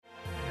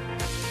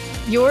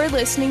You're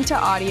listening to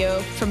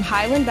audio from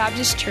Highland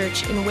Baptist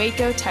Church in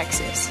Waco,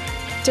 Texas.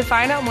 To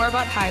find out more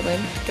about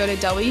Highland, go to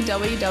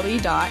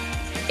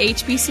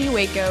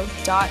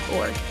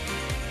www.hbcwaco.org.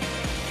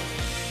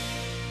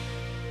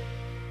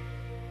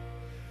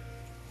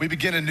 We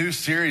begin a new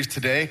series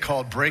today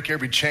called Break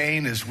Every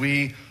Chain as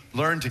we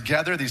learn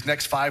together these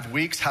next 5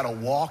 weeks how to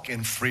walk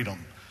in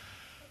freedom.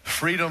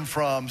 Freedom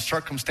from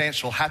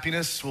circumstantial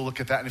happiness, we'll look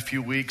at that in a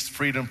few weeks.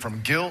 Freedom from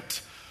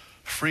guilt,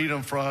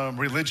 freedom from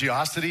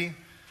religiosity,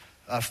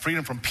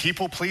 freedom from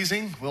people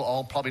pleasing. We'll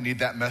all probably need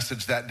that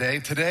message that day.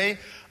 Today,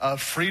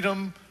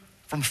 freedom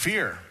from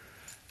fear.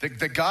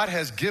 That God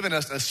has given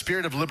us a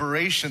spirit of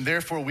liberation,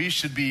 therefore we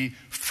should be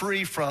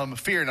free from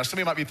fear. Now some of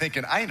you might be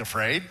thinking, I ain't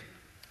afraid.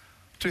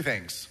 Two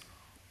things.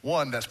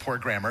 One, that's poor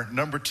grammar.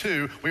 Number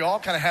two, we all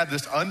kind of have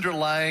this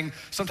underlying,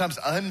 sometimes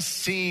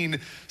unseen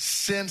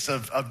sense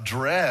of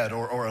dread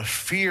or a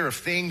fear of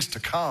things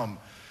to come.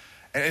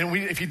 And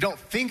if you don't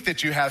think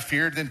that you have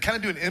fear, then kind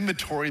of do an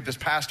inventory this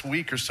past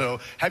week or so.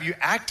 Have you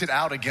acted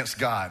out against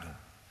God?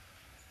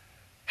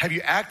 Have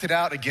you acted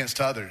out against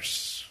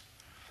others?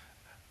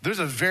 There's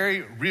a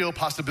very real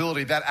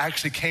possibility that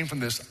actually came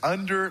from this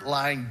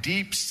underlying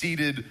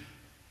deep-seated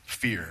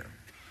fear.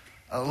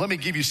 Let me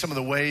give you some of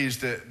the ways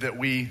that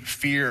we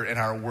fear in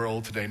our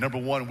world today. Number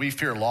one, we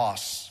fear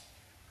loss.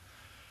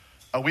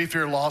 We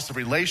fear loss of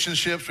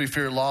relationships. We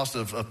fear loss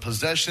of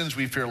possessions.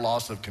 We fear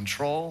loss of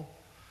control.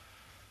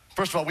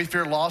 First of all, we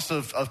fear loss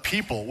of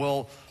people.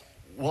 Will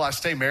I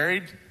stay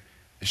married?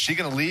 Is she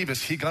going to leave?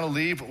 Is he going to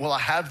leave? Will I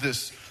have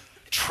this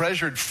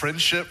treasured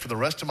friendship for the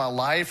rest of my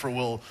life? Or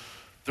will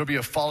there be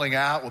a falling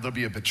out? Will there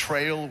be a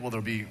betrayal? Will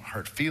there be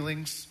hurt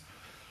feelings?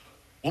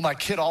 Will my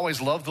kid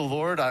always love the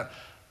Lord? I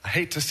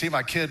hate to see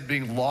my kid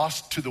being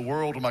lost to the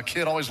world. Will my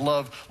kid always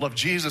love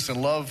Jesus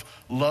and love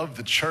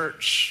the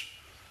church?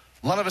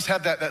 A lot of us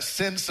have that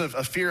sense of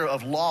a fear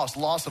of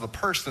loss of a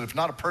person. If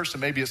not a person,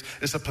 maybe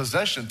it's a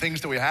possession,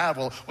 things that we have.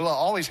 Will I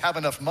always have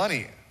enough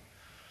money?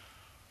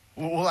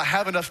 Will I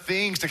have enough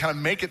things to kind of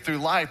make it through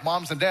life?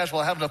 Moms and dads, will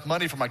I have enough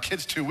money for my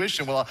kids'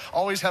 tuition? Will I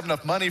always have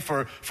enough money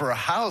for a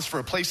house, for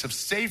a place of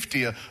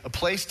safety, a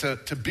place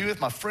to be with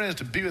my friends,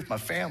 to be with my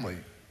family?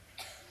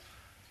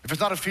 If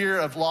it's not a fear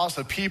of loss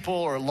of people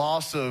or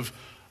loss of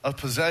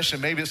possession,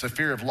 maybe it's a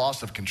fear of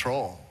loss of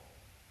control.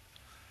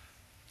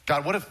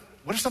 God, what if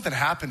something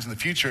happens in the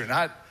future and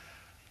I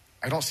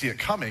don't see it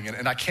coming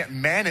and I can't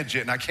manage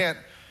it and I can't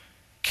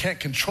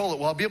control it?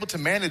 Well, I'll be able to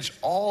manage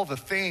all the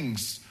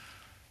things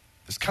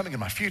that's coming in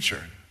my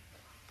future.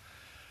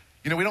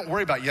 You know, we don't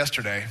worry about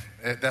yesterday.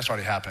 That's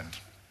already happened.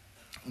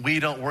 We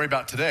don't worry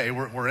about today.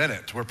 We're in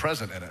it. We're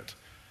present in it.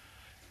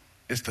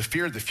 It's the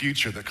fear of the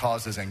future that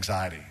causes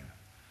anxiety.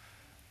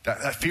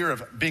 That fear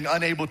of being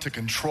unable to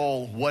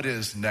control what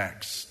is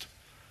next.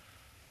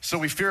 So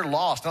we fear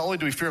loss. Not only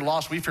do we fear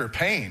loss, we fear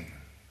pain.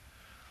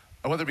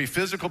 Whether it be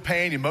physical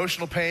pain,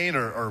 emotional pain,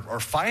 or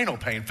final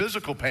pain,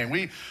 physical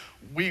pain.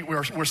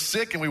 We're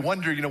sick and we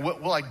wonder,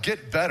 will I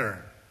get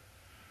better?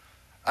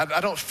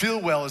 I don't feel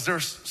well. Is there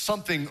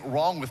something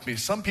wrong with me?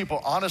 Some people,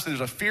 honestly,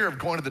 there's a fear of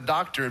going to the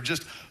doctor, of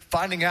just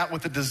finding out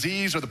what the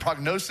disease or the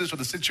prognosis or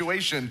the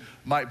situation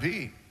might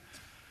be.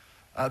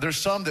 There's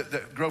some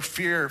that grow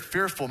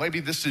fearful.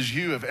 Maybe this is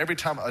you, of every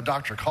time a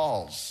doctor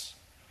calls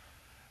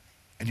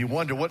and you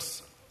wonder,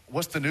 what's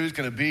the news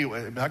going to be?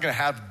 Am I going to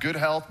have good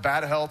health,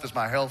 bad health? Is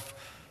my health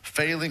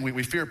failing?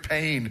 We fear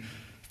pain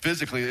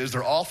physically. Is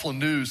there awful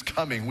news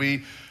coming?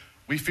 We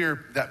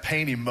fear that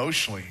pain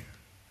emotionally.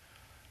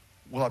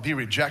 Will I be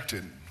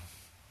rejected?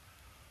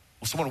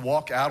 Will someone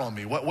walk out on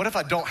me? What if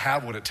I don't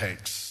have what it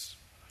takes?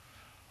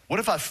 What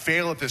if I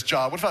fail at this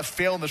job? What if I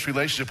fail in this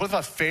relationship? What if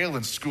I fail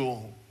in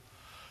school?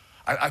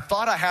 I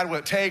thought I had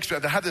what it takes,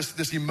 but I have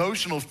this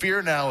emotional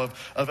fear now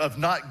of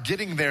not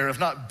getting there, of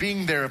not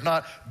being there, of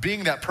not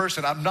being that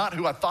person. I'm not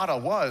who I thought I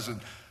was, and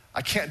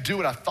I can't do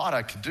what I thought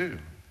I could do.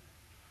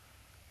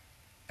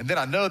 And then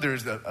I know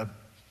there's a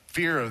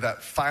fear of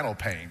that final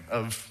pain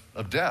of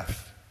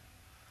death.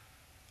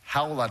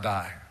 How will I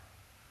die?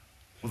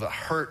 Will it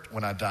hurt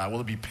when I die? Will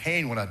it be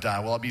pain when I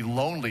die? Will I be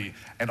lonely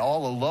and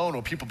all alone?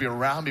 Will people be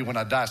around me when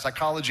I die?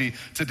 Psychology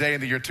Today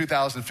in the year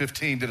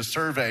 2015 did a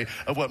survey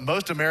of what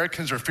most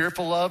Americans are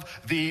fearful of.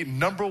 The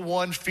number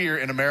one fear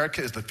in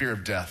America is the fear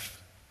of death.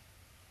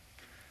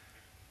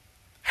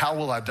 How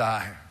will I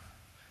die?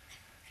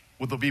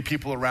 Will there be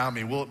people around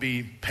me? Will it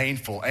be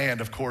painful?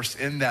 And of course,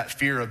 in that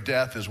fear of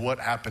death is what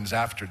happens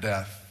after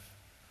death.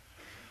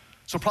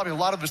 So probably a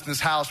lot of us in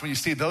this house, when you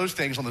see those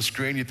things on the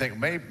screen, you think,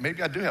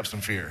 maybe I do have some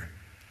fear.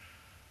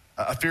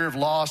 A fear of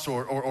loss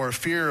or a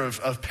fear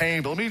of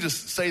pain. But let me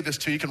just say this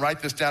to you. You can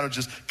write this down or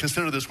just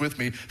consider this with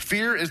me.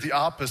 Fear is the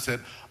opposite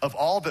of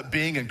all that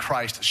being in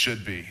Christ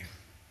should be.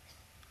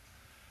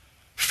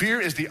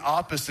 Fear is the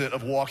opposite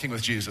of walking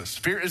with Jesus.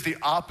 Fear is the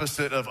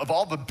opposite of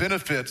all the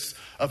benefits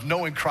of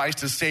knowing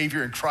Christ as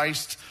Savior and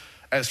Christ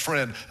as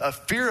friend.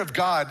 Fear of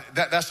God,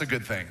 that's a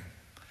good thing.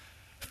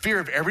 Fear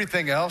of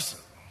everything else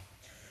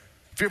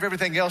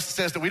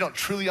says that we don't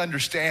truly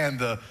understand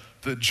the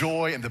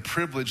joy and the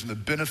privilege and the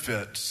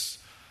benefits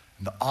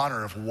and the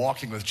honor of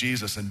walking with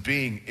Jesus and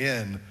being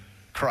in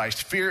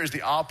Christ. Fear is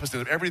the opposite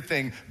of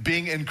everything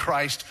being in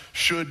Christ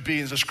should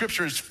be. And the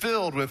scripture is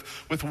filled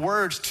with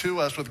words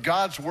to us, with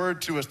God's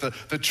word to us,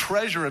 the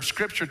treasure of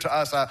scripture to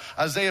us.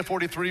 Isaiah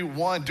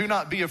 43:1, do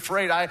not be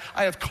afraid. I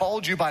have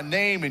called you by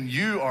name and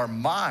you are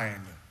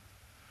mine.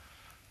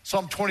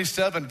 Psalm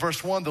 27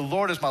 verse 1, the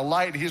Lord is my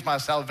light and he is my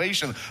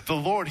salvation. The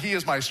Lord, he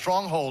is my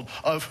stronghold.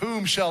 Of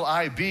whom shall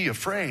I be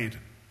afraid?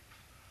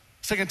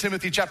 2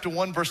 Timothy chapter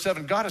 1 verse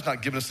 7, God has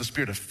not given us the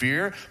spirit of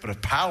fear, but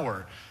of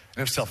power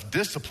and of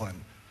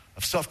self-discipline,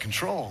 of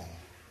self-control.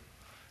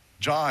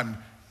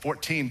 John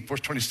 14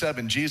 verse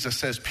 27, Jesus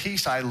says,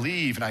 peace I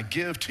leave and I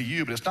give to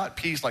you, but it's not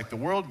peace like the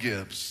world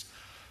gives.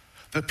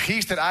 The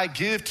peace that I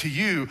give to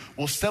you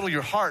will settle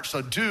your heart,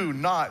 so do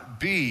not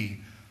be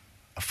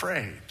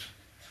afraid.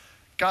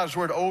 God's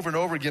word over and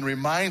over again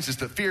reminds us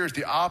that fear is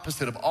the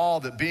opposite of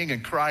all that being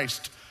in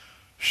Christ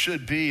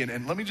should be.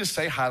 And let me just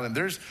say, Highland,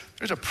 there's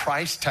a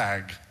price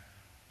tag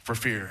for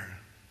fear.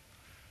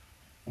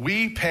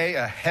 We pay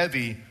a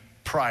heavy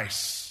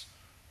price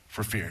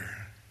for fear.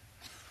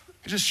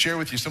 I'll just share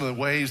with you some of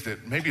the ways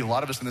that maybe a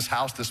lot of us in this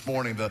house this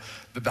morning,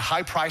 the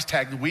high price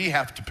tag that we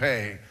have to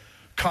pay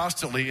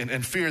constantly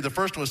in fear. The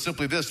first one is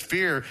simply this: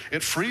 fear,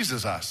 it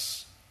freezes us.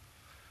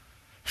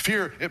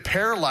 Fear, it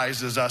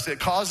paralyzes us. It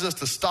causes us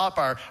to stop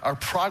our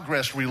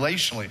progress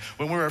relationally.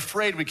 When we're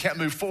afraid we can't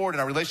move forward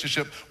in our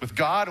relationship with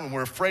God, and when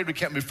we're afraid we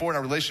can't move forward in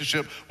our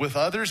relationship with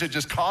others, it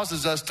just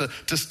causes us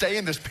to stay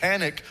in this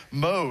panic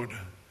mode.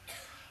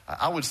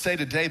 I would say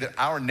today that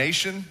our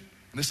nation,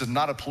 and this is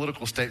not a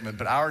political statement,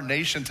 but our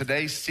nation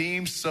today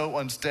seems so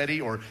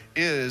unsteady, or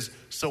is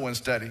so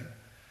unsteady,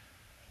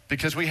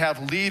 because we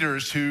have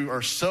leaders who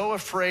are so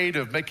afraid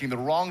of making the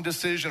wrong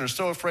decision, or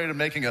so afraid of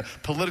making a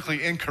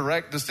politically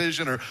incorrect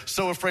decision, or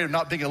so afraid of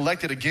not being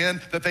elected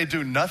again that they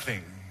do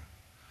nothing.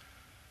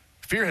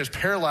 Fear has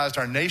paralyzed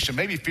our nation.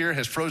 Maybe fear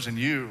has frozen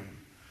you,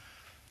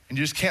 and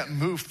you just can't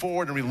move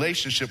forward in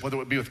relationship, whether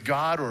it be with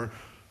God or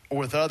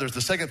with others.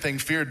 The second thing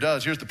fear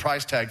does, here's the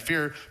price tag: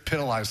 fear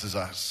penalizes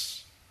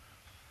us.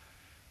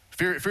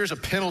 Fear is a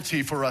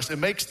penalty for us. It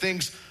makes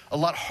things a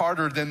lot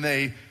harder than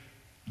they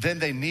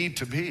need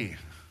to be.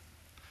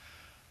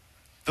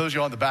 Those of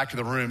you on the back of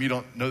the room, you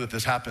don't know that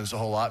this happens a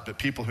whole lot, but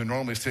people who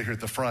normally sit here at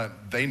the front,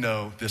 they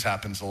know this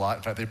happens a lot.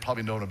 In fact, they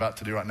probably know what I'm about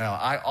to do right now.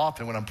 I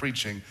often, when I'm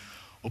preaching,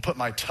 will put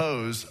my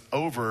toes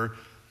over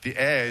the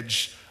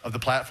edge of the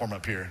platform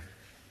up here.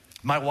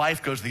 My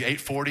wife goes to the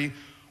 840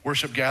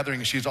 worship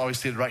gathering, and she's always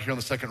seated right here on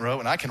the second row,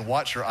 and I can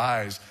watch her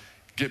eyes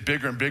get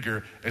bigger and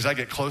bigger as I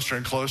get closer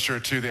and closer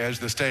to the edge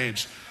of the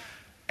stage.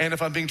 And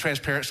if I'm being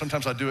transparent,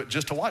 sometimes I do it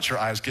just to watch her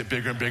eyes get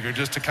bigger and bigger,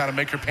 just to kind of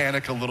make her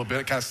panic a little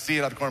bit, kind of see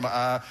it out the corner of my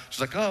eye. She's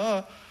like,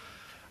 oh.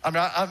 I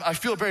mean, I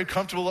feel very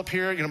comfortable up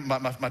here. You know,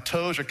 my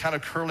toes are kind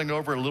of curling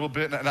over a little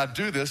bit. And I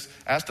do this,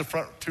 ask the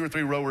front 2 or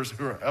 3 rowers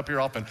who are up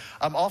here often.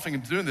 I'm often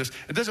doing this.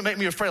 It doesn't make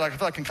me afraid. Like, I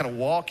feel like I can kind of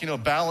walk,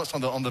 balance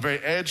on the very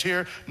edge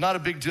here. Not a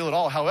big deal at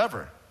all.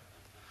 However,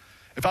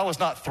 if I was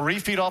not 3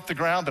 feet off the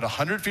ground, but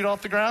 100 feet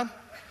off the ground,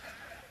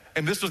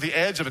 and this was the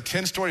edge of a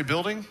 10-story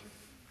building,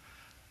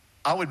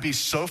 I would be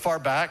so far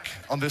back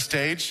on this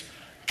stage,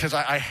 because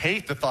I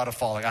hate the thought of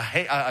falling.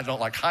 I don't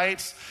like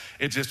heights.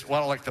 I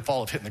don't like the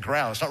fall of hitting the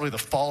ground. It's not really the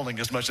falling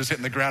as much as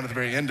hitting the ground at the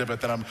very end of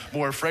it that I'm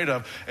more afraid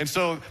of. And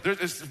so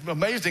it's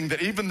amazing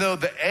that even though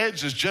the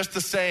edge is just the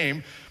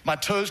same, my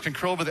toes can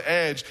curl over the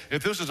edge.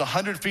 If this was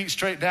 100 feet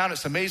straight down,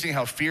 it's amazing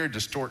how fear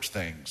distorts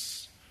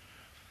things.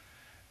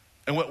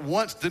 And what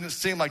once didn't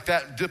seem like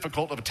that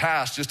difficult of a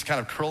task, just to kind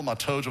of curl my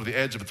toes over the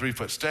edge of a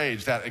 3-foot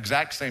stage, that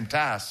exact same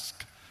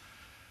task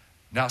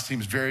now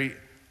seems very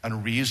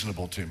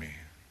unreasonable to me.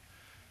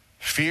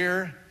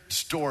 Fear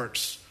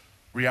distorts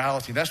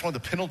reality. That's one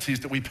of the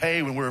penalties that we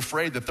pay when we're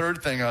afraid. The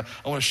third thing I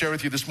want to share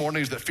with you this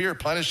morning is that fear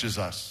punishes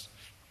us.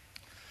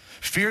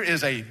 Fear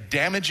is a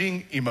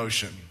damaging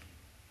emotion.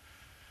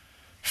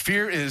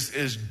 Fear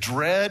is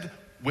dread,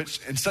 which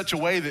in such a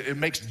way that it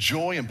makes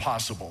joy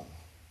impossible.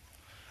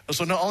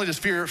 So not only does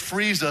fear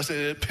freeze us,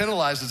 it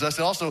penalizes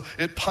us,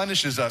 it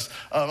punishes us.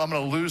 I'm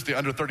going to lose the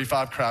under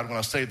 35 crowd when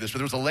I say this, but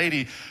there was a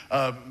lady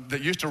that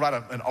used to write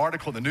an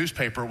article in the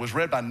newspaper. It was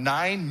read by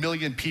 9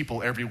 million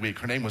people every week.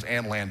 Her name was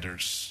Ann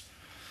Landers.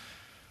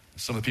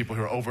 Some of the people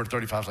who are over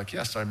 35 was like,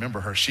 yes, I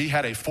remember her. She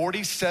had a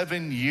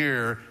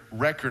 47-year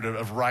record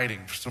of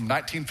writing from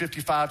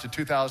 1955 to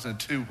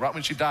 2002. Right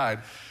when she died,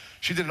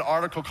 she did an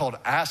article called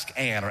Ask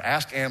Ann, or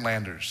Ask Ann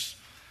Landers.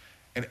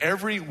 And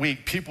every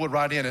week, people would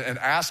write in and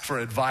ask for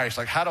advice,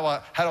 like, how do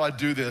I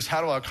do this?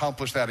 How do I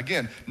accomplish that?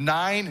 Again,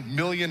 9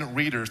 million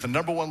readers. The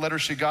number one letter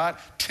she got,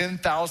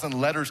 10,000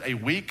 letters a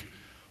week,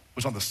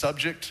 was on the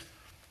subject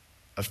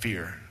of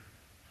fear.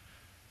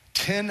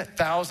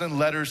 10,000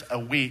 letters a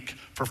week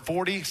for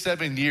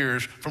 47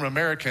 years from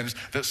Americans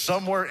that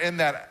somewhere in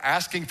that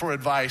asking for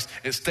advice,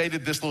 it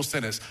stated this little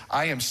sentence: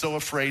 I am so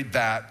afraid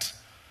that,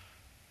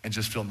 and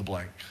just fill in the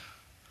blank.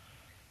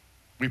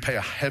 We pay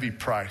a heavy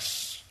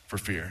price for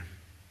fear.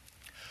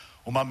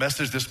 Well, my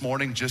message this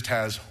morning just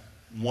has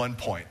one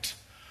point.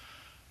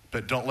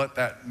 but don't let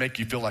that make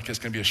you feel like it's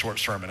gonna be a short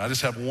sermon. I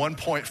just have one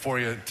point for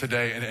you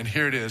today, and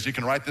here it is. You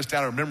can write this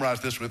down or memorize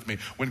this with me.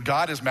 When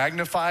God is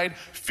magnified,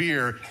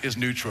 fear is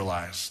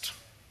neutralized.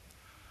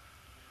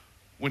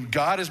 When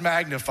God is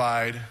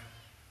magnified,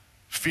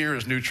 fear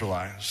is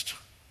neutralized.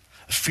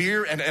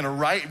 Fear and a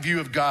right view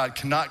of God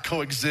cannot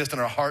coexist in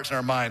our hearts and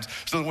our minds.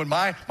 So when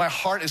my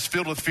heart is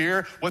filled with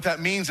fear, what that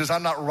means is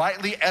I'm not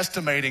rightly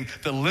estimating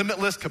the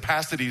limitless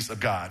capacities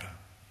of God.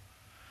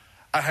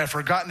 I have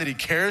forgotten that he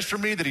cares for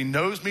me, that he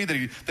knows me, that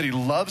he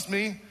loves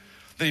me,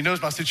 that he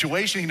knows my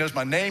situation, he knows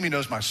my name, he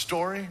knows my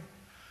story.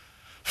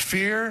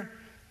 Fear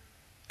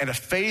and a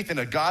faith in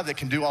a God that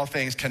can do all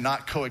things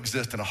cannot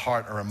coexist in a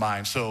heart or a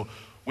mind. So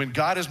when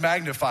God is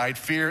magnified,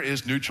 fear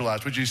is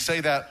neutralized. Would you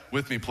say that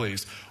with me,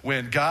 please?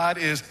 When God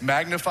is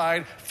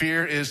magnified,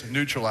 fear is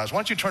neutralized. Why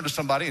don't you turn to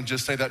somebody and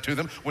just say that to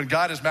them? When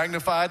God is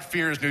magnified,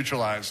 fear is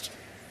neutralized.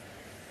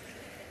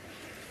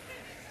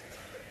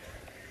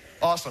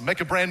 Awesome. Make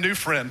a brand new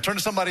friend. Turn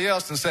to somebody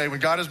else and say, when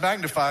God is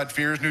magnified,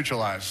 fear is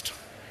neutralized.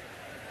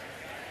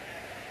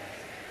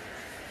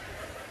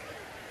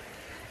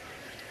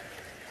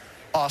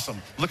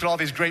 Awesome. Look at all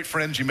these great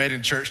friends you made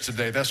in church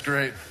today. That's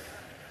great.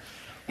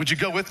 Would you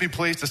go with me,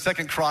 please, to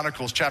 2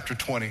 Chronicles chapter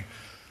 20.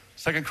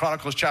 2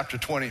 Chronicles chapter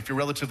 20, if you're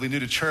relatively new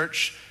to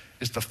church,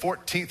 is the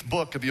 14th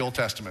book of the Old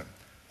Testament.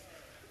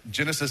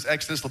 Genesis,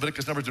 Exodus,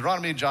 Leviticus, Numbers,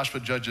 Deuteronomy, Joshua,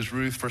 Judges,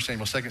 Ruth, 1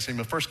 Samuel, 2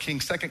 Samuel, 1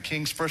 Kings, 2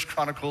 Kings, 1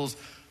 Chronicles,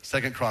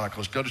 2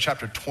 Chronicles. Go to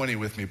chapter 20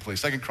 with me,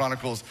 please. 2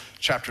 Chronicles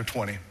chapter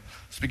 20.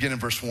 Let's begin in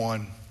verse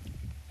 1.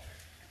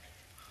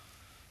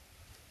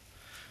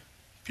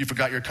 If you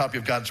forgot your copy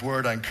of God's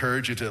word, I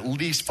encourage you to at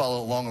least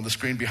follow along on the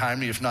screen behind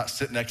me. If not,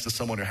 sit next to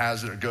someone who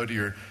has it, or go to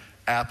your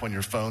app on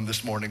your phone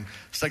this morning.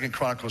 2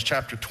 Chronicles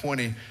chapter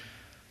 20,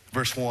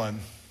 verse 1.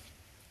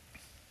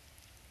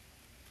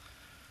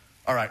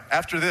 All right,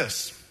 after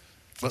this,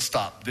 let's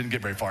stop. Didn't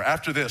get very far.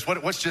 After this,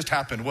 what's just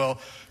happened?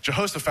 Well,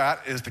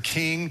 Jehoshaphat is the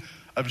king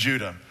of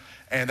Judah,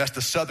 and that's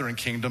the southern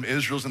kingdom.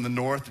 Israel's in the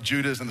north,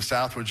 Judah is in the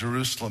south, where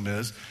Jerusalem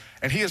is.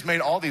 And he has made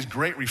all these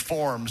great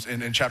reforms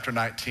in chapter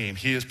 19.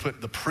 He has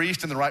put the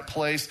priest in the right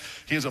place.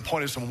 He has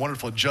appointed some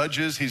wonderful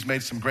judges. He's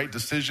made some great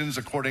decisions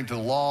according to the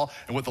law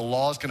and what the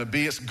law is going to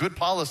be. It's good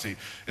policy.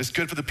 It's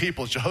good for the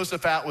people.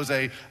 Jehoshaphat was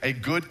a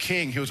good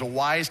king. He was a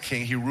wise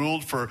king. He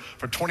ruled for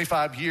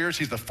 25 years.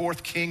 He's the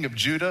fourth king of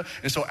Judah.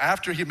 And so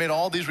after he made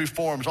all these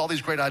reforms, all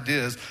these great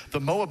ideas,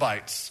 the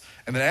Moabites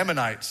and the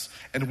Ammonites,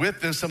 and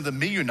with them some of the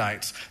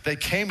Meunites, they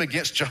came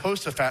against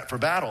Jehoshaphat for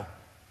battle.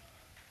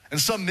 And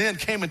some men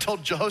came and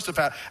told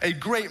Jehoshaphat, a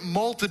great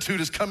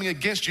multitude is coming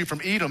against you from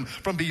Edom,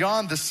 from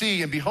beyond the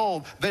sea, and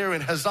behold, they are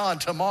in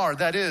Hazan Tamar,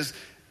 that is,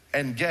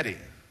 En-gedi.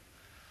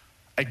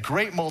 A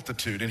great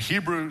multitude. In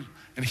Hebrew,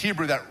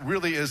 that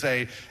really is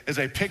a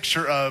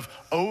picture of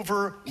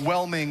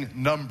overwhelming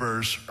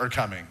numbers are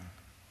coming.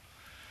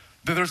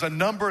 There's a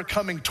number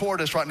coming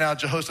toward us right now,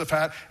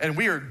 Jehoshaphat, and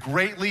we are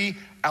greatly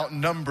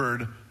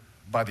outnumbered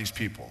by these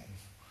people.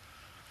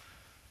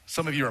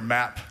 Some of you are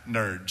map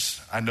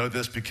nerds. I know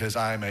this because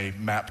I'm a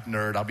map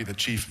nerd. I'll be the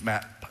chief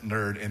map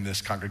nerd in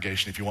this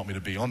congregation if you want me to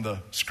be. On the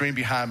screen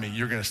behind me,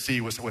 you're going to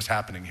see what's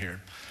happening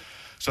here.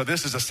 So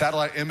this is a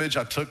satellite image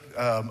I took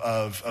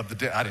of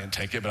the I didn't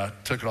take it, but I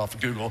took it off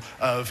of Google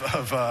of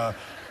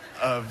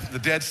the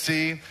Dead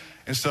Sea.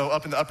 And so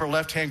up in the upper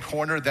left-hand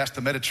corner, that's the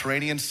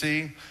Mediterranean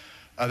Sea.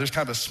 There's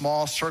kind of a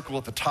small circle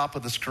at the top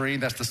of the screen.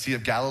 That's the Sea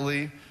of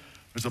Galilee.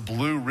 There's a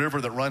blue river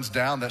that runs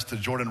down. That's the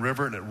Jordan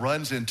River, and it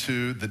runs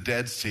into the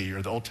Dead Sea,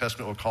 or the Old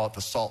Testament will call it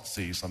the Salt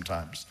Sea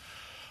sometimes.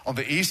 On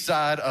the east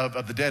side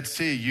of the Dead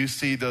Sea, you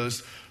see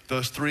those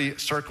three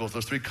circles,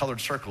 those three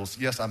colored circles.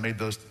 Yes, I made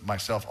those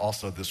myself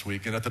also this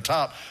week. And at the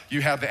top,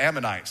 you have the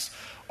Ammonites,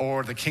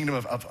 or the kingdom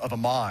of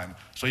Ammon.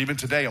 So even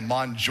today,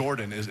 Ammon,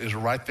 Jordan is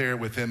right there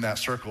within that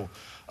circle.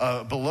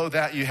 Below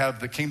that, you have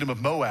the kingdom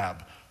of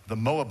Moab, the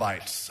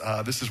Moabites.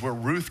 This is where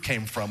Ruth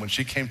came from. When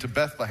she came to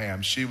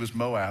Bethlehem, she was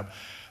Moab.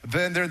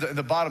 Then there in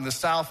the bottom, the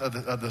south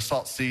of the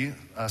Salt Sea,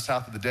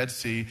 south of the Dead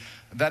Sea,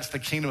 that's the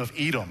kingdom of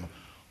Edom,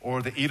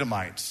 or the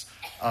Edomites.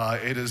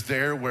 It is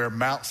there where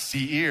Mount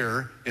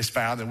Seir is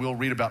found, and we'll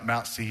read about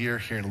Mount Seir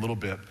here in a little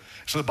bit.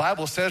 So the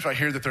Bible says right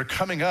here that they're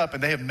coming up,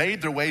 and they have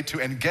made their way to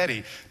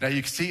En-gedi. Now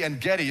you can see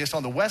En-gedi, it's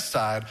on the west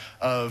side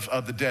of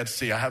the Dead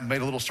Sea. I have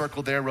made a little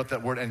circle there, wrote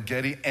that word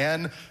En-gedi.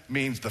 En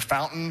means the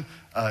fountain,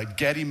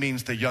 Gedi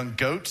means the young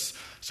goats.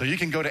 So you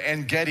can go to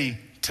En-gedi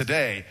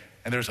today,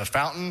 and there's a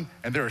fountain,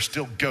 and there are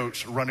still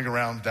goats running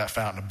around that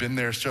fountain. I've been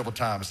there several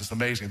times. It's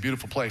amazing,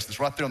 beautiful place. It's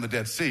right there on the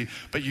Dead Sea.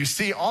 But you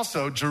see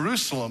also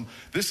Jerusalem.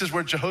 This is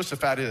where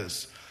Jehoshaphat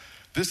is.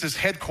 This is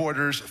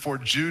headquarters for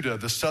Judah,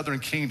 the southern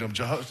kingdom.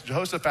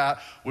 Jehoshaphat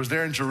was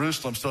there in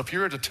Jerusalem. So if you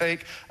were to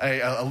take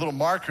a little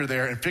marker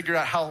there and figure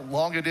out how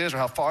long it is or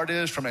how far it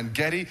is from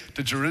En-gedi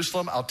to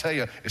Jerusalem, I'll tell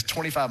you, it's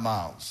 25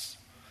 miles.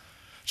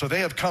 So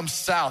they have come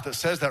south. It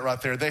says that right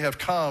there. They have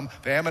come.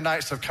 The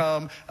Ammonites have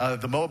come.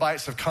 The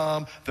Moabites have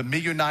come. The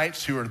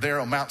Meunites, who are there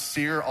on Mount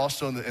Seir,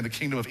 also in the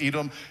kingdom of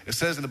Edom. It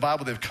says in the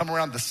Bible they've come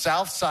around the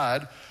south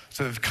side.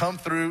 So they've come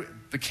through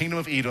the kingdom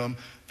of Edom.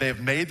 They have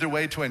made their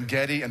way to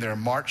En-Gedi and they're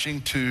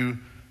marching to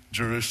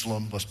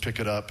Jerusalem. Let's pick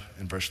it up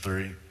in verse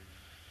 3.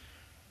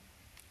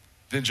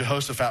 Then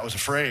Jehoshaphat was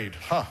afraid.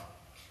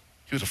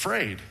 He was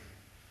afraid.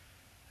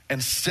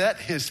 And set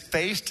his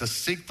face to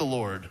seek the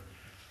Lord.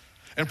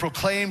 And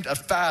proclaimed a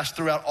fast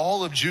throughout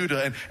all of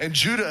Judah. And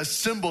Judah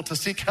assembled to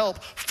seek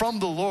help from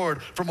the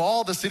Lord. From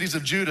all the cities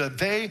of Judah,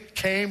 they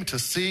came to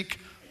seek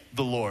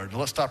the Lord.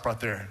 Let's stop right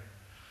there.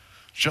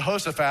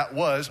 Jehoshaphat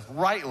was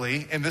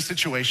rightly, in this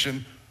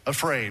situation,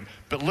 afraid.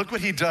 But look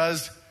what he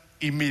does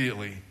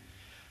immediately.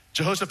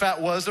 Jehoshaphat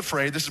was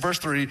afraid, this is verse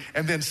 3,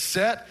 and then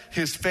set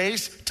his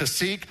face to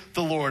seek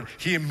the Lord.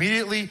 He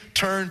immediately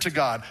turned to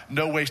God.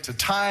 No wasted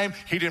time.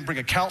 He didn't bring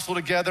a council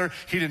together.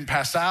 He didn't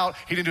pass out.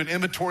 He didn't do an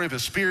inventory of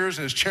his spears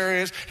and his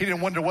chariots. He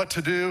didn't wonder what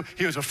to do.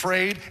 He was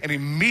afraid and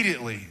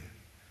immediately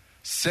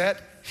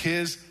set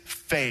his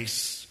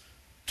face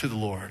to the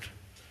Lord.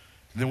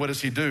 And then what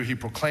does he do? He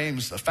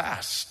proclaims a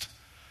fast.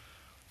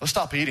 Let's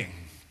stop eating.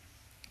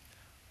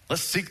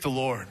 Let's seek the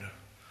Lord.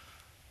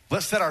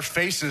 Let's set our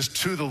faces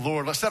to the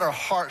Lord. Let's set our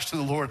hearts to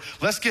the Lord.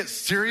 Let's get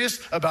serious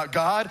about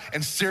God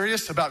and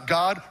serious about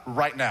God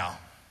right now.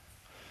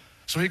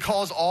 So he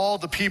calls all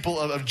the people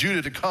of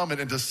Judah to come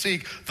and to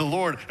seek the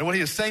Lord. And what he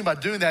is saying by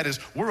doing that is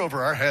we're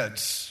over our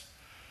heads.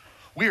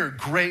 We are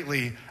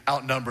greatly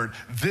outnumbered.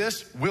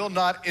 This will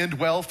not end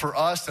well for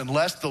us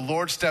unless the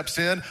Lord steps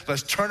in.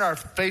 Let's turn our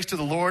face to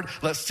the Lord.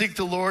 Let's seek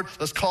the Lord.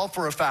 Let's call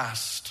for a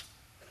fast.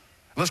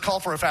 Let's call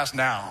for a fast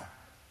now.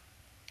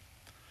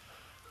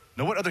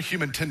 Now, what other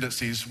human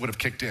tendencies would have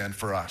kicked in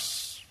for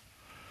us?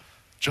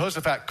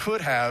 Jehoshaphat could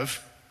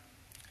have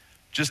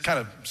just kind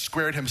of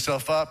squared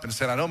himself up and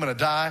said, I know I'm going to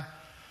die,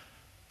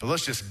 but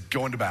let's just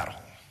go into battle.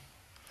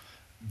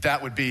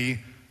 That would be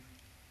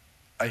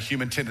a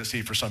human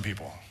tendency for some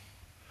people.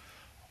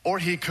 Or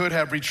he could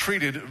have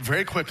retreated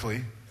very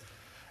quickly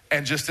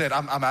and just said,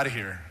 I'm out of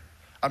here.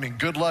 I mean,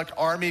 good luck,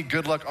 army,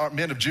 good luck,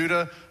 men of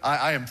Judah.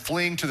 I am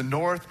fleeing to the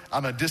north.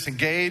 I'm going to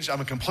disengage. I'm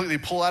going to completely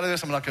pull out of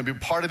this. I'm not going to be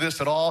part of this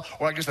at all.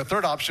 Or I guess the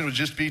third option would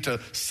just be to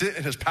sit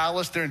in his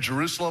palace there in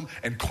Jerusalem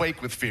and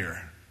quake with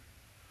fear.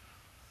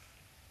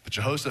 But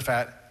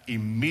Jehoshaphat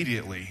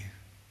immediately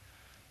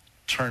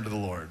turned to the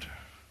Lord.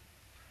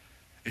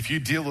 If you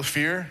deal with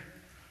fear,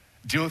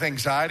 deal with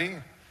anxiety,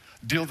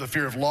 deal with the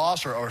fear of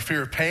loss or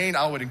fear of pain,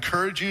 I would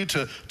encourage you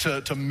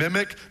to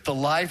mimic the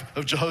life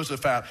of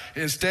Jehoshaphat.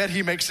 Instead,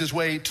 he makes his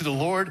way to the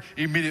Lord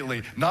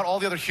immediately. Not all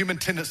the other human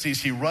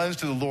tendencies. He runs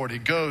to the Lord. He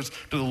goes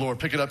to the Lord.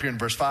 Pick it up here in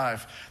verse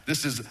 5.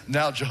 This is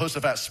now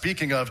Jehoshaphat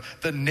speaking of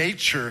the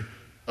nature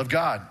of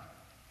God.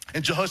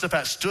 And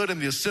Jehoshaphat stood in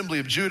the assembly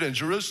of Judah and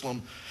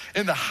Jerusalem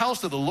in the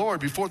house of the Lord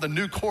before the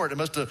new court. It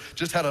must have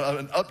just had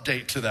an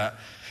update to that.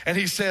 And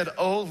he said,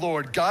 O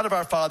Lord, God of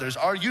our fathers,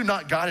 are you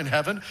not God in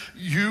heaven?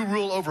 You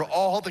rule over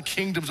all the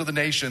kingdoms of the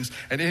nations,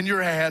 and in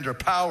your hand are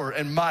power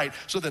and might,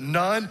 so that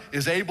none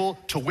is able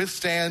to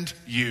withstand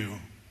you.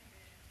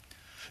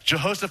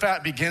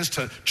 Jehoshaphat begins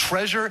to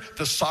treasure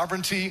the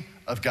sovereignty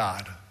of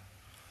God,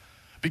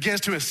 begins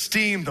to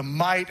esteem the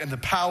might and the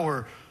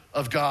power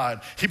of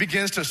God. He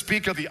begins to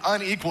speak of the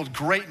unequaled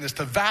greatness,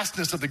 the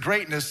vastness of the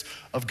greatness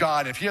of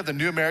God. If you have the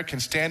New American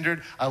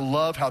Standard, I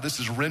love how this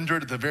is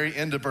rendered at the very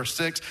end of verse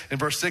 6. In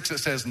verse 6 it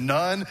says,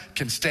 none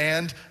can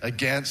stand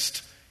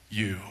against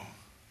you.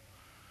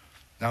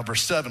 Now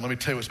verse 7, let me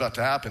tell you what's about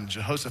to happen.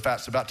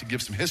 Jehoshaphat's about to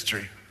give some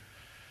history.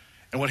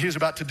 And what he's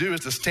about to do is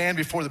to stand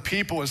before the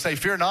people and say,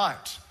 fear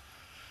not.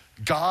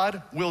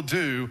 God will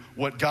do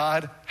what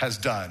God has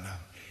done.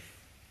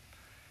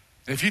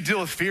 And if you deal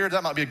with fear,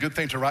 that might be a good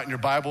thing to write in your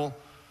Bible,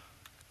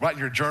 write in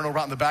your journal,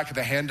 write in the back of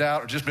the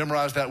handout, or just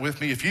memorize that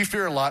with me. If you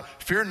fear a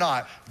lot, fear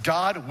not.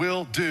 God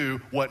will do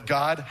what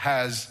God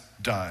has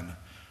done.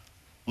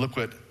 Look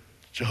what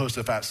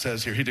Jehoshaphat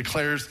says here. He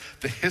declares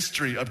the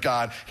history of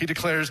God. He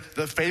declares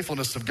the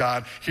faithfulness of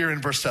God here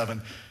in verse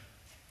 7.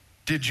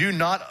 Did you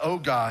not, O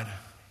God,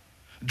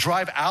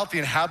 drive out the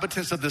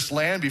inhabitants of this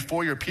land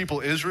before your people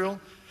Israel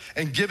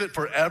and give it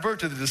forever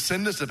to the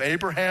descendants of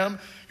Abraham,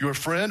 your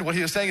friend? What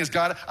he is saying is,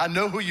 God, I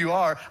know who you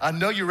are. I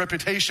know your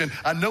reputation.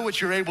 I know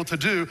what you're able to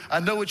do. I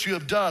know what you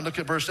have done. Look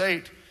at verse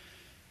 8.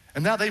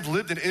 And now they've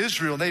lived in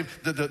Israel.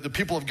 The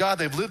people of God,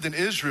 they've lived in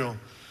Israel.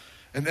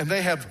 And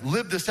they have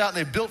lived this out, and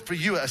they've built for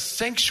you a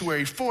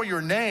sanctuary for your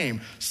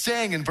name,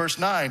 saying in verse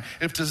 9,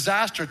 if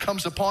disaster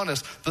comes upon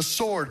us, the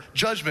sword,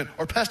 judgment,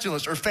 or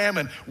pestilence, or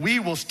famine, we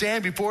will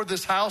stand before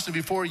this house and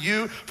before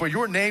you, for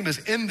your name is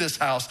in this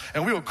house.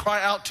 And we will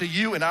cry out to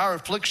you in our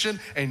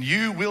affliction, and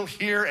you will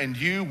hear, and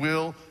you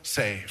will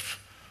save.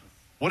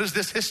 What is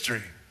this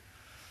history?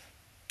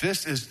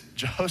 This is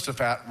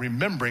Jehoshaphat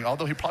remembering,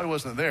 although he probably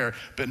wasn't there,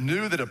 but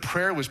knew that a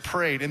prayer was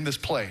prayed in this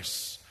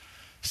place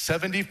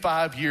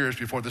 75 years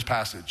before this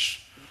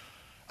passage.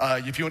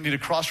 If you need a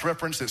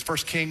cross-reference, it's 1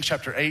 Kings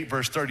chapter 8,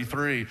 verse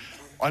 33.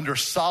 Under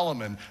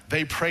Solomon,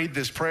 they prayed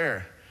this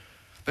prayer.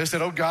 They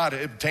said, oh God,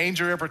 if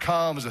danger ever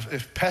comes,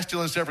 if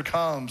pestilence ever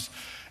comes,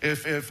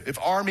 If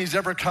armies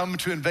ever come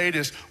to invade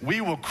us,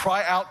 we will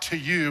cry out to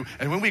you.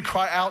 And when we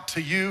cry out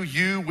to you,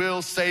 you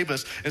will save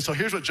us. And so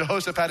here's what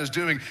Jehoshaphat is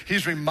doing.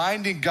 He's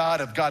reminding God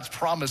of God's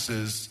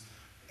promises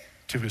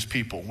to his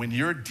people. When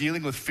you're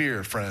dealing with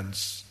fear,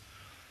 friends,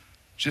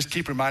 just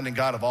keep reminding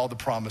God of all the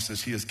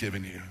promises he has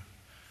given you.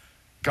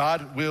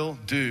 God will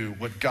do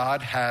what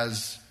God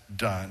has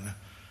done.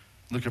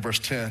 Look at verse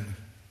 10.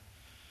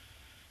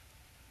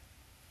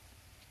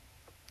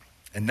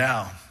 And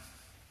now,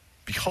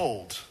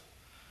 behold,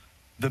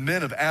 the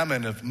men of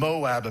Ammon, of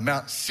Moab, and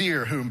Mount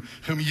Seir, whom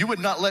you would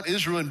not let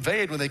Israel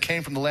invade when they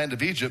came from the land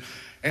of Egypt,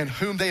 and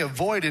whom they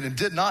avoided and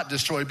did not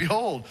destroy.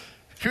 Behold,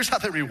 here's how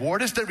they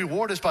reward us. They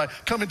reward us by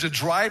coming to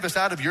drive us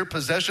out of your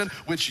possession,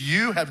 which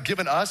you have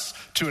given us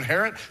to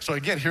inherit. So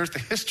again, here's the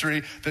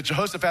history that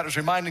Jehoshaphat is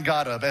reminding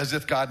God of, as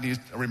if God needs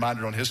a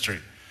reminder on history.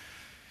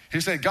 He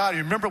said, God,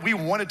 you remember we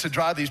wanted to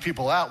drive these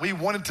people out. We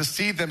wanted to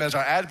see them as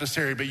our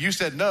adversary, but you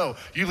said, no,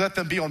 you let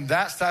them be on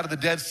that side of the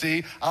Dead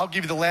Sea. I'll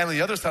give you the land on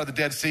the other side of the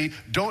Dead Sea.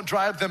 Don't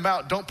drive them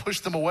out. Don't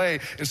push them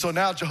away. And so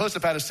now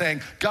Jehoshaphat is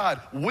saying,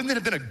 God, wouldn't it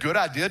have been a good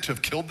idea to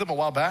have killed them a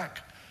while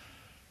back?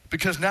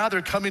 Because now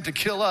they're coming to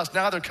kill us.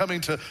 Now they're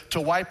coming to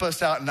wipe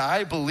us out. And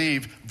I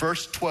believe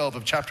verse 12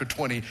 of chapter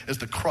 20 is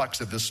the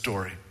crux of this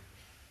story.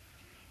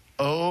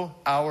 Oh,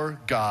 our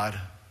God,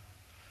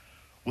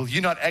 will you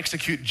not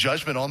execute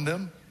judgment on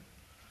them?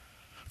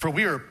 For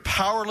we are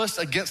powerless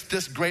against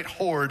this great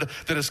horde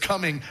that is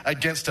coming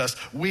against us.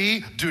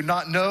 We do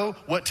not know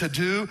what to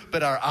do,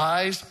 but our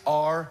eyes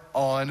are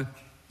on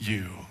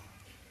you.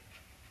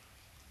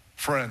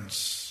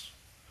 Friends,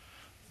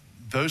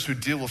 those who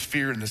deal with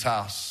fear in this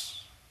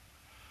house,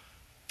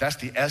 that's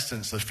the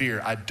essence of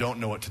fear. I don't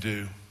know what to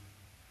do.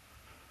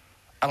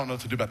 I don't know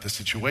what to do about this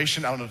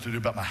situation. I don't know what to do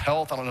about my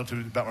health. I don't know what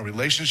to do about my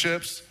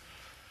relationships.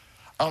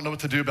 I don't know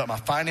what to do about my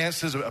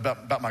finances,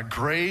 about my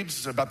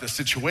grades, about this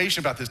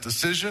situation, about this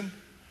decision.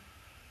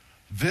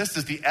 This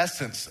is the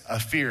essence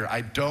of fear.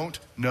 I don't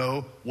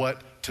know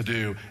what to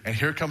do. And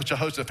here comes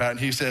Jehoshaphat, and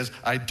he says,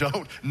 I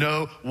don't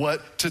know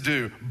what to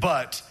do,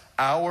 but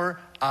our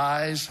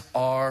eyes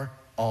are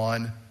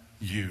on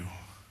you.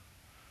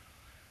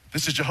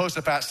 This is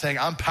Jehoshaphat saying,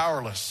 I'm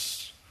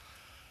powerless,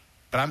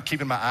 but I'm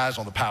keeping my eyes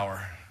on the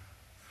power.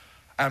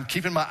 I'm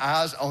keeping my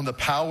eyes on the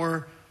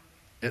power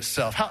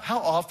itself. How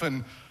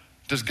often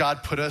does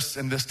God put us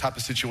in this type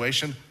of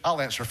situation?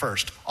 I'll answer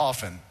first.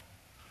 Often.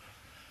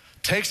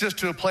 Takes us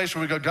to a place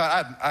where we go,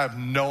 God, I have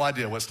no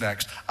idea what's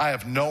next. I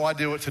have no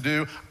idea what to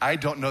do. I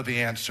don't know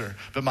the answer,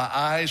 but my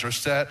eyes are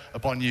set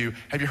upon you.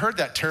 Have you heard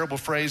that terrible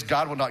phrase,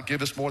 God will not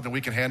give us more than we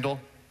can handle?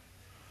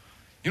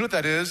 You know what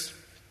that is?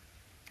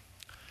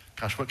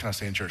 Gosh, what can I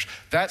say in church?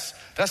 That's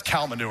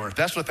cow manure.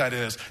 That's what that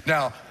is.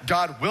 Now,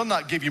 God will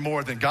not give you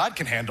more than God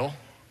can handle,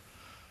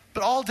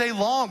 but all day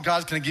long,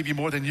 God's gonna give you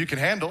more than you can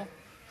handle.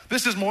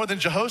 This is more than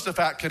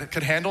Jehoshaphat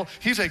could handle.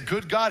 He's a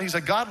good God. He's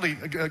a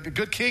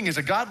good king. He's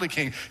a godly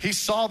king. He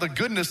saw the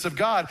goodness of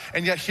God,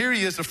 and yet here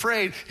he is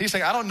afraid. He's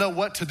saying, I don't know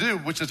what to do,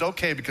 which is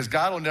okay because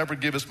God will never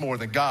give us more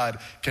than God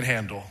can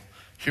handle.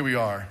 Here we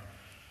are.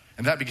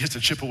 And that begins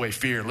to chip away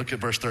fear. Look at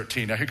verse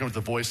 13. Now here comes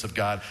the voice of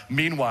God.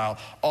 Meanwhile,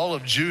 all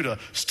of Judah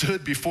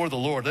stood before the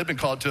Lord. They've been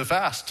called to a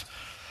fast.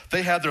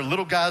 They had their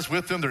little guys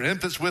with them, their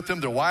infants with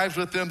them, their wives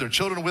with them, their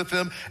children with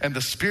them, and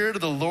the Spirit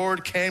of the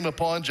Lord came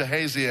upon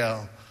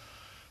Jahaziel.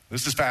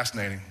 This is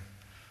fascinating.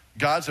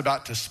 God's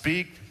about to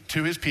speak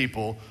to his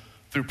people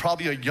through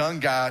probably a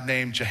young guy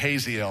named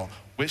Jahaziel,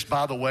 which,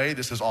 by the way,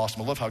 this is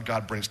awesome. I love how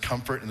God brings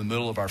comfort in the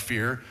middle of our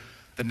fear.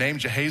 The name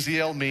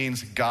Jahaziel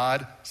means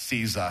God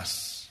sees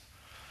us.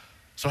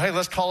 So, hey,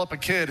 let's call up a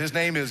kid. His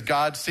name is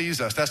God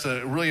Sees Us. That's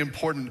a really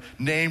important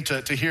name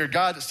to hear.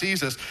 God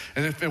sees us.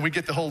 And we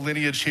get the whole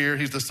lineage here.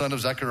 He's the son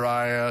of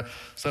Zechariah,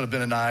 son of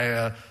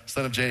Benaniah,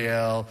 son of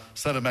Jael,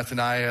 son of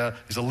Mattaniah.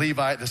 He's a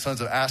Levite, the sons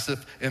of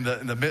Asaph in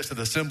the midst of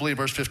the assembly.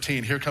 Verse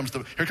 15, here comes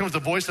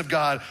the voice of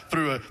God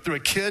through a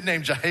kid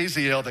named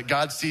Jahaziel that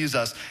God sees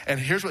us. And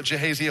here's what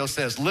Jahaziel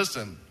says.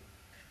 Listen,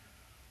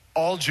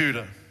 all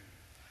Judah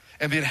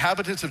and the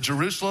inhabitants of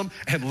Jerusalem,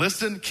 and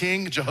listen,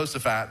 King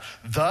Jehoshaphat,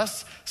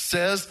 thus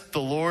says the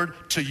Lord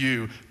to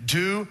you,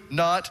 do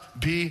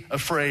not be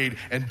afraid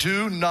and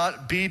do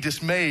not be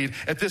dismayed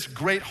at this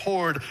great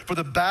horde, for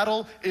the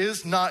battle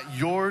is not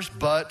yours,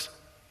 but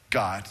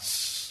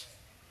God's.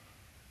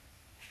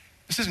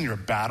 This isn't your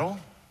battle.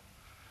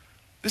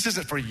 This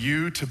isn't for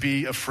you to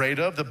be afraid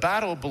of. The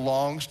battle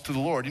belongs to the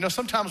Lord. You know,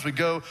 sometimes we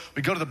go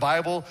to the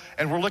Bible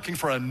and we're looking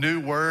for a new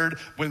word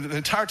when the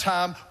entire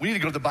time we need to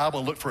go to the Bible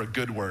and look for a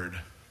good word.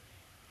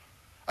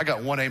 I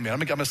got one amen. I'm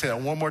gonna say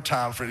that one more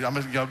time for you. I'm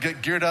gonna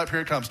get geared up. Here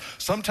it comes.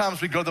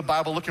 Sometimes we go to the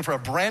Bible looking for a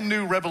brand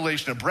new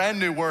revelation, a brand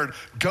new word.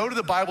 Go to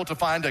the Bible to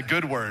find a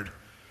good word.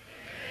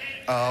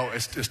 Oh,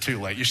 it's too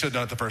late. You should have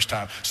done it the first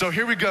time. So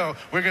here we go.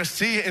 We're going to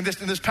see in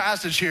this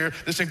passage here,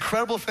 this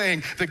incredible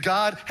thing that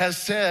God has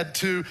said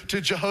to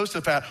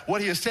Jehoshaphat.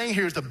 What he is saying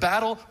here is the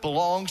battle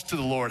belongs to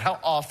the Lord. How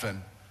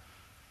often,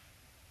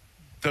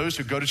 those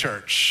who go to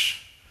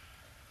church,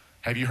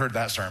 have you heard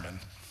that sermon?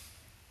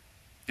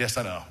 Yes,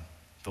 I know.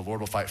 The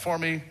Lord will fight for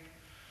me.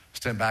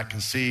 Stand back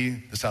and see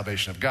the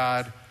salvation of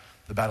God.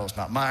 The battle is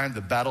not mine.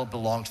 The battle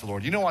belongs to the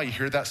Lord. You know why you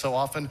hear that so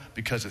often?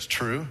 Because it's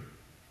true.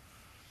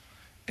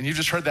 And you've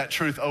just heard that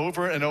truth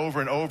over and over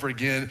and over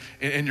again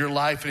in your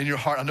life and in your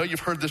heart. I know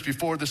you've heard this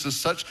before. This is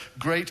such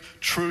great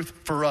truth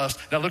for us.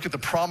 Now look at the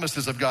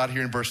promises of God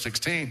here in verse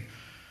 16.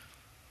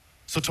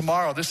 So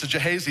tomorrow, this is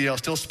Jehaziel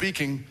still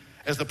speaking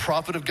as the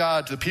prophet of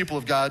God to the people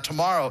of God.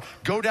 Tomorrow,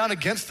 go down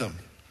against them.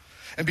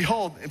 And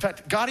behold, in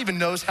fact, God even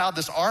knows how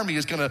this army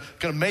is gonna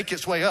make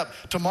its way up.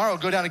 Tomorrow,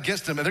 go down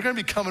against them, and they're gonna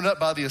be coming up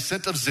by the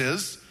ascent of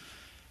Ziz,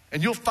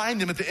 and you'll find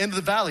them at the end of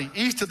the valley,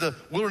 east of the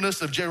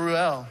wilderness of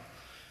Jeruel.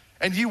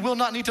 And you will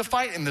not need to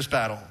fight in this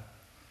battle.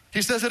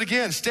 He says it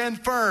again,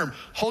 stand firm,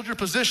 hold your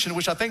position,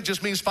 which I think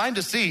just means find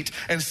a seat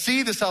and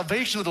see the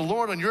salvation of the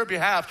Lord on your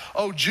behalf,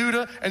 O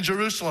Judah and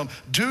Jerusalem.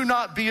 Do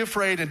not be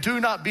afraid and do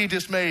not be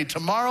dismayed.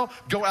 Tomorrow,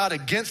 go out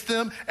against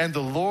them, and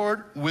the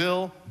Lord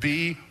will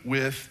be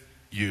with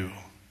you.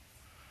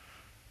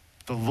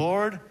 The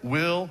Lord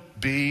will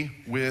be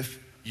with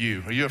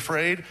you. Are you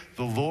afraid?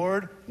 The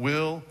Lord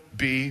will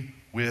be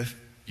with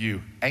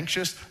you.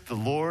 Anxious? The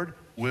Lord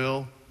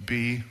will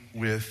be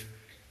with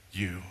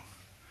you.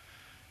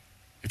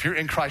 If you're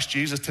in Christ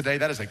Jesus today,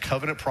 that is a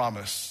covenant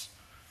promise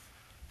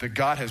that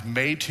God has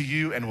made to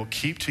you and will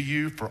keep to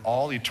you for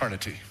all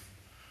eternity.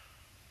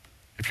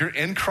 If you're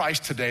in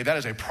Christ today, that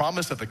is a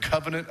promise of the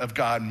covenant of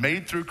God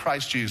made through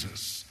Christ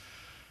Jesus,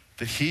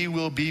 that he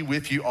will be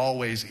with you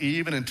always,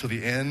 even until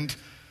the end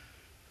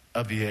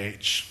of the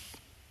age.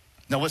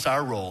 Now, what's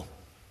our role?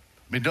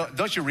 I mean,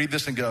 don't you read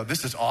this and go,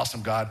 this is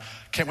awesome, God.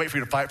 Can't wait for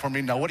you to fight for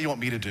me. Now, what do you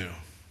want me to do?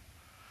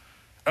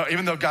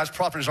 Even though God's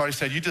prophet has already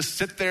said, you just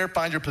sit there,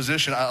 find your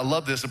position. I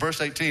love this. In verse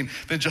 18,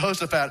 then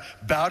Jehoshaphat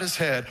bowed his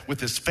head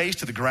with his face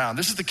to the ground.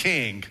 This is the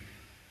king,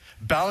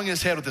 bowing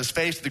his head with his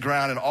face to the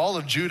ground, and all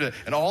of Judah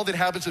and all the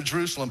inhabitants of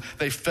Jerusalem,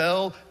 they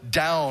fell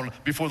down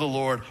before the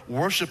Lord,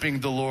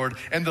 worshiping the Lord.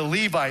 And the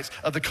Levites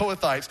of the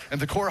Kohathites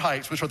and the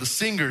Korahites, which are the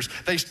singers,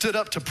 they stood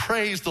up to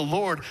praise the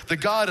Lord, the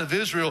God of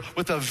Israel,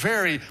 with a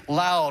very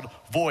loud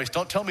voice.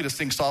 Don't tell me to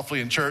sing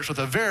softly in church. With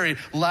a very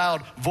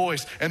loud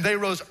voice. And they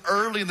rose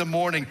early in the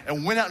morning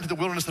and went out into the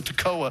wilderness of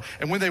Tekoa.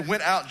 And when they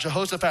went out,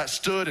 Jehoshaphat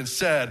stood and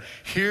said,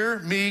 hear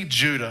me,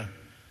 Judah.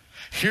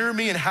 Hear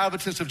me,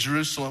 inhabitants of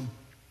Jerusalem.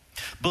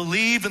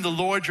 Believe in the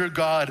Lord your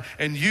God,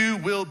 and you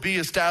will be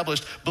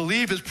established.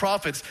 Believe his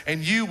prophets,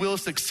 and you will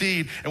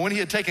succeed. And when he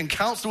had taken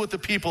counsel with the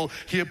people,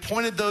 he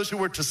appointed those who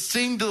were to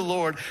sing to the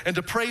Lord and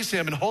to praise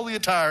him in holy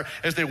attire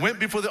as they went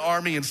before the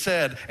army and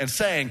said and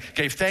sang,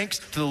 gave thanks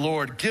to the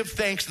Lord. Give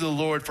thanks to the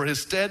Lord, for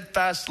his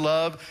steadfast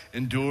love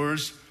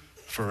endures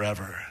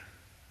forever.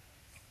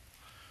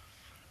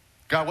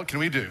 God, what can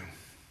we do?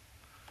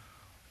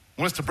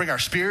 Want us to bring our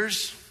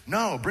spears?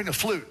 No, bring a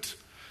flute.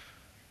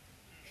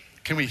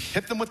 Can we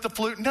hit them with the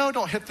flute? No,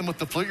 don't hit them with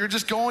the flute. You're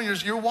just going,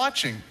 you're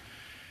watching.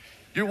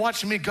 You're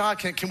watching me. God,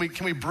 can we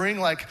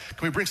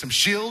bring some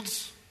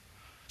shields,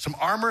 some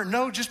armor?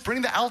 No, just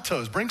bring the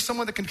altos. Bring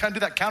someone that can kind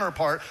of do that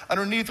counterpart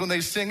underneath when they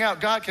sing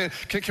out. God,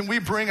 can we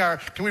bring our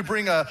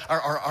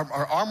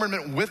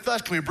armament with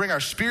us? Can we bring our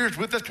spears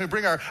with us? Can we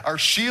bring our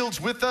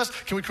shields with us?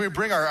 Can we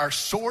bring our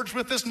swords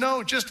with us?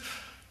 No, just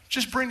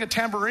bring a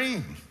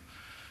tambourine.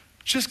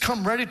 Just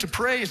come ready to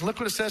praise. And look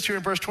what it says here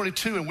in verse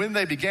 22. And when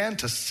they began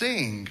to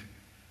sing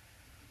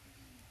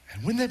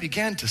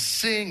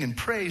and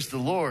praise the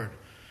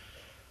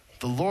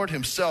Lord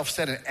himself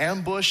set an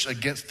ambush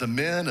against the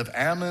men of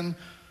Ammon,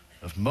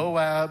 of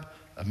Moab,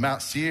 of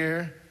Mount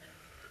Seir,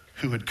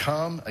 who had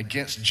come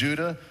against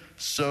Judah,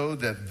 so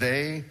that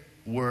they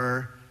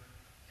were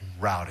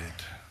routed.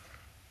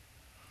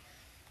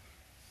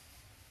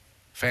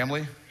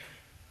 Family,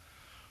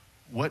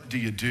 what do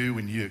you do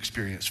when you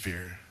experience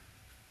fear?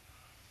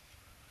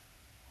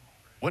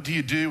 What do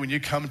you do when you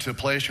come to a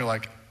place you're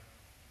like,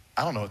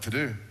 I don't know what to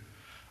do.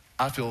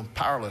 I feel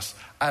powerless.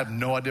 I have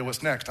no idea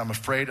what's next. I'm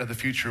afraid of the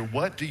future.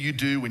 What do you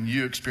do when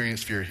you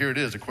experience fear? Here it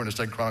is, according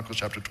to 2 Chronicles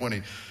chapter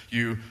 20.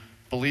 You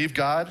believe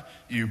God,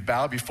 you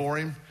bow before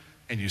him,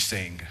 and you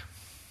sing.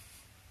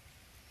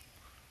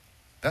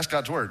 That's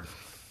God's word.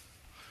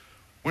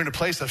 We're in a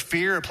place of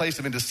fear, a place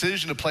of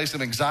indecision, a place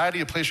of anxiety,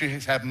 a place where you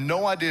have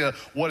no idea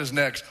what is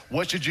next.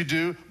 What should you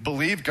do?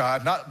 Believe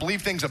God, not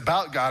believe things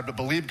about God, but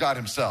believe God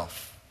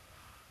himself.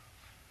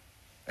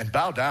 And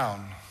bow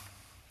down.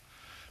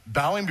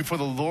 Bowing before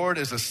the Lord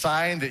is a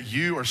sign that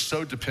you are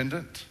so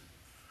dependent.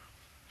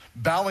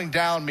 Bowing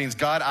down means,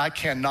 God, I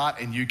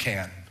cannot and you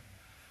can.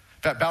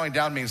 In fact, bowing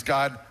down means,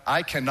 God,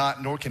 I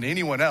cannot nor can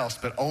anyone else,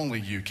 but only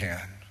you can.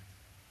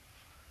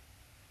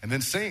 And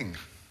then sing.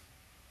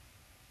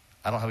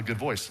 I don't have a good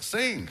voice.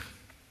 Sing.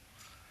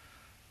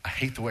 I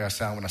hate the way I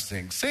sound when I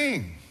sing.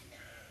 Sing.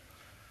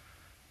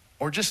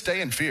 Or just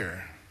stay in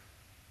fear.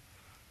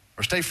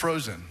 Or stay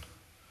frozen.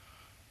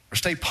 Or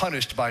stay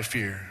punished by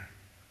fear.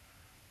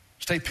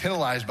 Stay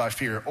penalized by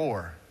fear,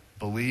 or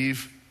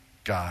believe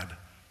God.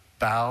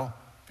 Bow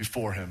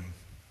before him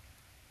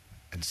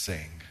and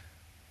sing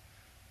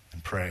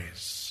and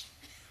praise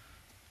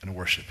and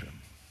worship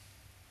him.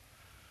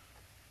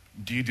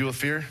 Do you deal with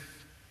fear?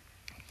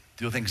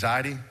 Deal with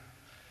anxiety?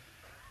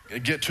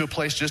 get to a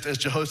place just as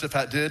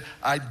Jehoshaphat did.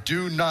 I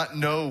do not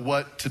know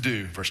what to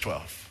do, verse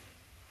 12.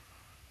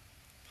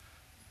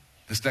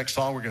 This next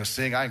song we're going to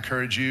sing, I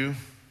encourage you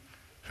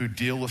who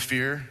deal with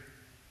fear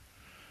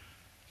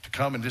to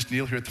come and just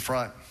kneel here at the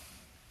front.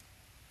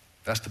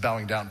 That's the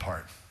bowing down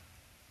part.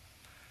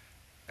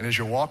 And as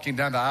you're walking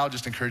down the aisle,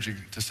 just encourage you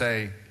to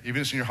say, even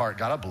if it's in your heart,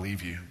 God, I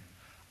believe you.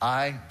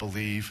 I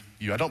believe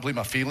you. I don't believe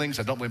my feelings.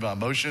 I don't believe my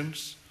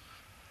emotions.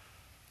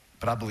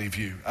 But I believe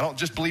you. I don't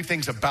just believe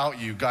things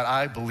about you. God,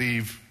 I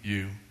believe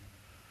you.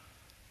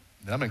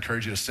 And I'm going to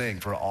encourage you to sing,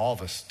 for all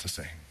of us to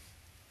sing.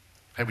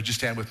 Hey, would you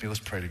stand with me? Let's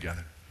pray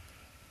together.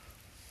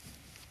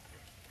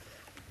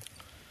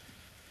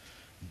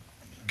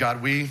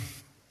 God, we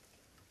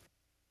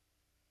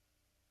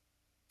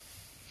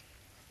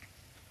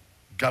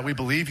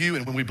believe you,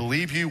 and when we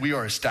believe you, we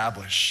are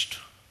established.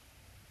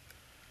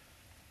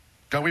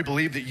 God, we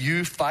believe that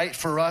you fight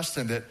for us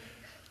and that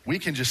we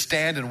can just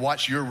stand and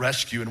watch your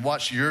rescue and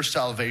watch your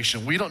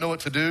salvation. We don't know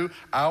what to do.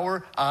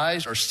 Our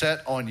eyes are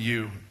set on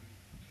you,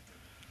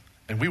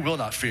 and we will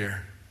not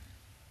fear.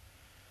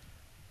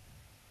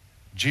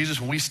 Jesus,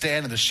 when we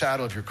stand in the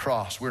shadow of your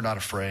cross, we're not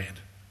afraid.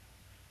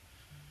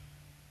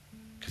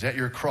 Because at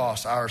your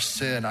cross, our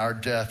sin, our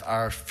death,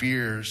 our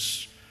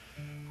fears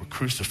were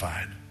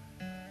crucified.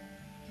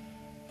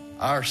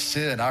 Our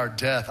sin, our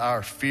death,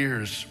 our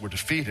fears were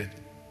defeated.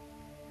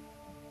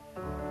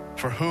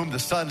 For whom the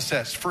Son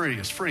sets free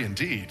is free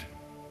indeed.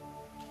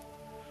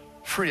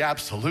 Free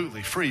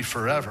absolutely, free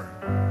forever.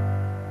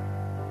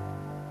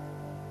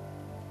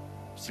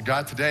 So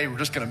God, today we're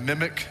just going to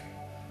mimic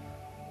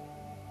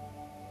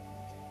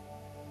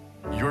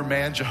your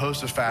man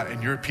Jehoshaphat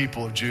and your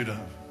people of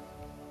Judah.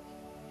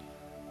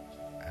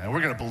 And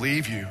we're going to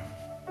believe you.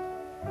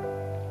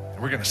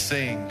 And we're going to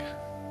sing.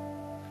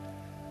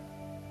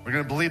 We're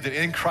going to believe that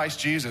in Christ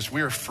Jesus,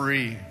 we are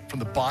free from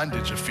the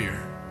bondage of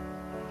fear.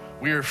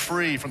 We are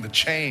free from the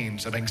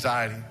chains of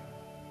anxiety.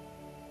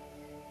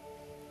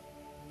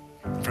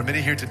 For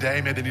many here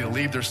today, maybe they need to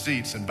leave their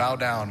seats and bow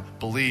down,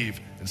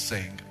 believe, and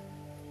sing.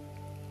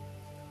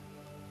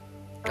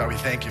 God, we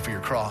thank you for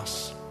your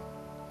cross.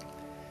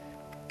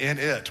 In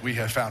it, we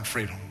have found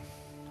freedom.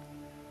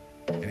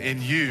 And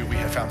in you, we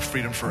have found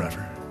freedom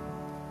forever.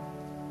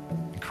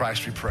 In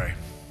Christ we pray.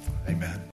 Amen.